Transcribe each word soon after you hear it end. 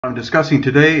I'm discussing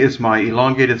today is my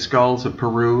Elongated Skulls of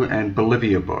Peru and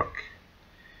Bolivia book,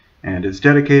 and it's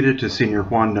dedicated to Senior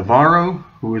Juan Navarro,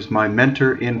 who is my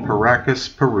mentor in Paracas,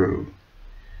 Peru.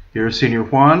 Here's Senior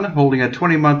Juan holding a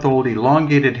 20-month-old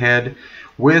elongated head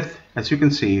with, as you can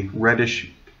see,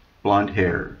 reddish blonde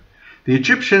hair. The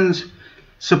Egyptians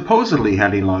supposedly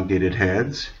had elongated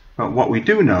heads, but what we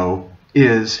do know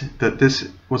is that this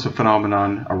was a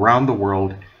phenomenon around the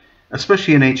world,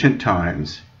 especially in ancient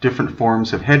times. Different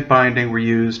forms of head binding were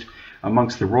used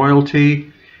amongst the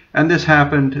royalty, and this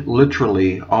happened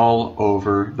literally all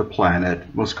over the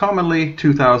planet, most commonly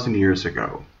 2,000 years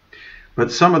ago.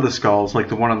 But some of the skulls, like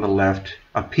the one on the left,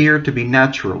 appear to be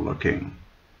natural looking.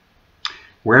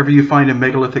 Wherever you find a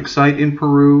megalithic site in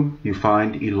Peru, you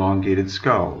find elongated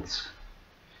skulls.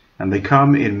 And they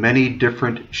come in many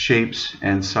different shapes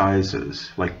and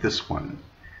sizes, like this one.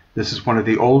 This is one of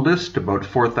the oldest, about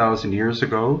 4,000 years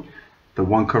ago, the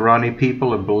Huancarani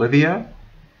people of Bolivia,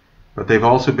 but they've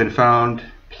also been found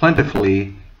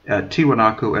plentifully at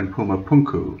Tiwanaku and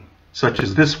Pumapunku, such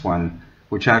as this one,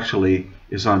 which actually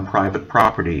is on private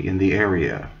property in the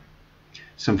area.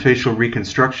 Some facial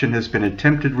reconstruction has been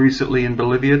attempted recently in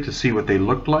Bolivia to see what they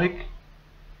looked like.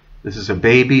 This is a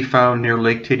baby found near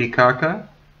Lake Titicaca,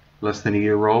 less than a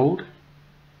year old.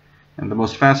 And the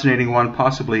most fascinating one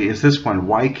possibly is this one,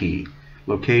 Waiki,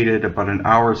 located about an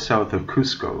hour south of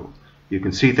Cusco. You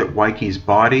can see that Waiki's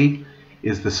body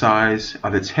is the size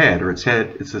of its head, or its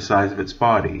head is the size of its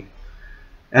body.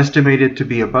 Estimated to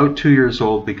be about 2 years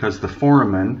old because the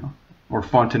foramen, or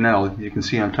fontanelle, you can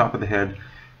see on top of the head,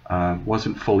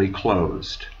 wasn't fully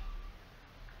closed.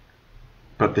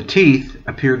 But the teeth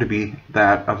appear to be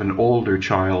that of an older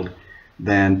child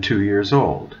than 2 years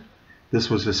old. This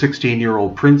was a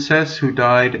 16-year-old princess who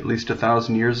died at least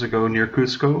 1,000 years ago near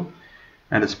Cusco,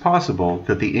 and it's possible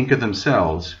that the Inca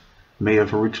themselves may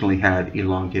have originally had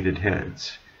elongated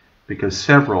heads, because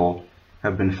several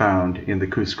have been found in the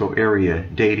Cusco area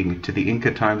dating to the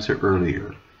Inca times or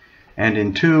earlier. And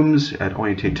in tombs at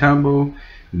Ollantaytambo,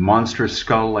 monstrous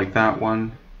skull like that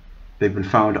one. They've been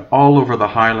found all over the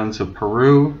highlands of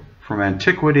Peru from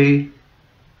antiquity.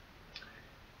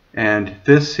 And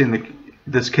this, in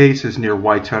this case, is near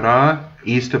Huaytará,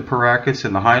 east of Paracas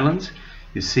in the highlands.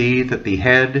 You see that the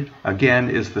head, again,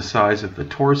 is the size of the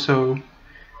torso.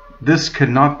 This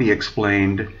cannot be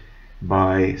explained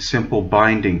by simple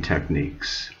binding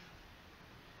techniques.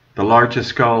 The largest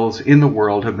skulls in the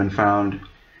world have been found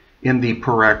in the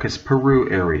Paracas, Peru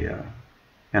area.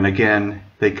 And again,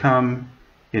 they come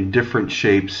in different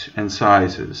shapes and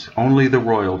sizes, only the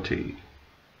royalty.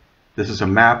 This is a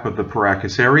map of the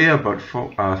Paracas area, about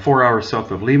 4 hours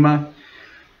south of Lima.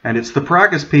 And it's the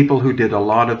Paracas people who did a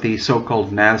lot of the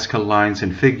so-called Nazca lines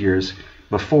and figures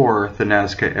before the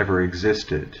Nazca ever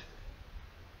existed.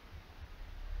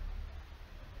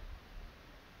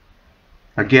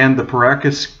 Again, the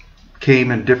Paracas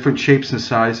came in different shapes and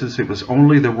sizes. It was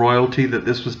only the royalty that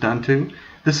this was done to.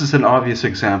 This is an obvious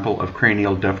example of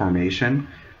cranial deformation,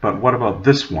 but what about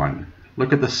this one?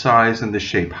 Look at the size and the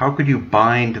shape. How could you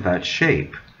bind that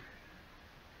shape?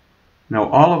 Now,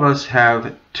 all of us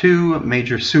have two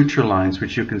major suture lines,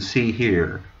 which you can see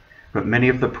here, but many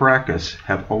of the Paracas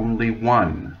have only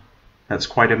one. That's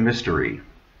quite a mystery.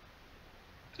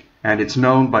 And it's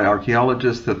known by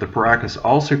archaeologists that the Paracas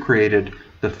also created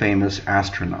the famous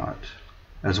astronaut,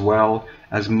 as well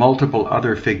as multiple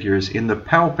other figures in the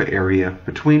Palpa area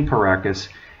between Paracas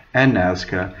and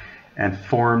Nazca, and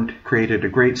created a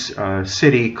great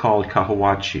city called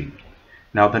Cahuachi.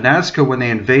 Now, the Nazca, when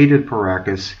they invaded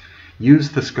Paracas,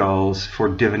 used the skulls for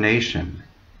divination.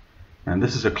 And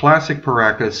this is a classic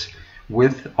Paracas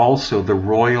with also the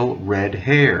royal red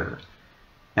hair.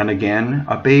 And again,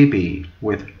 a baby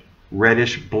with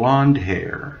reddish blonde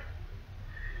hair.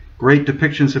 Great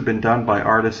depictions have been done by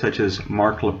artists such as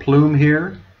Marc Laplume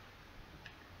here,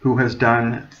 who has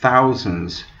done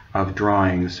thousands of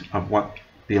drawings of what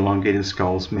the elongated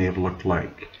skulls may have looked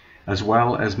like, as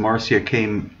well as Marcia K.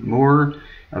 Moore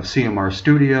of CMR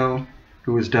Studio,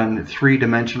 who has done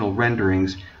three-dimensional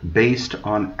renderings based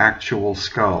on actual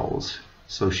skulls.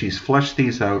 So she's fleshed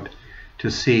these out to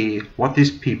see what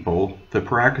these people, the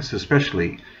Paracas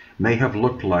especially, may have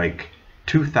looked like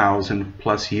 2,000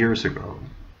 plus years ago,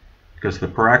 because the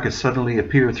Paracas suddenly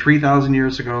appear 3,000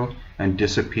 years ago and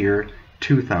disappear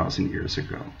 2,000 years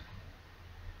ago.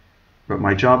 But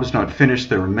my job is not finished.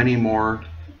 There are many more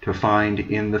to find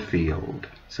in the field,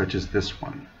 such as this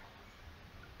one.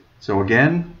 So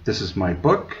again, this is my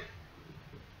book.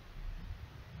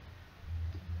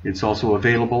 It's also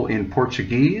available in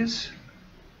Portuguese.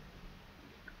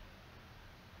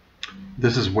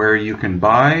 This is where you can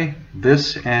buy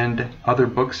this and other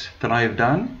books that I have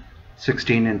done,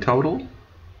 16 in total.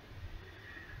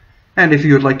 And if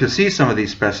you would like to see some of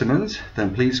these specimens,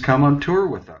 then please come on tour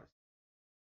with us.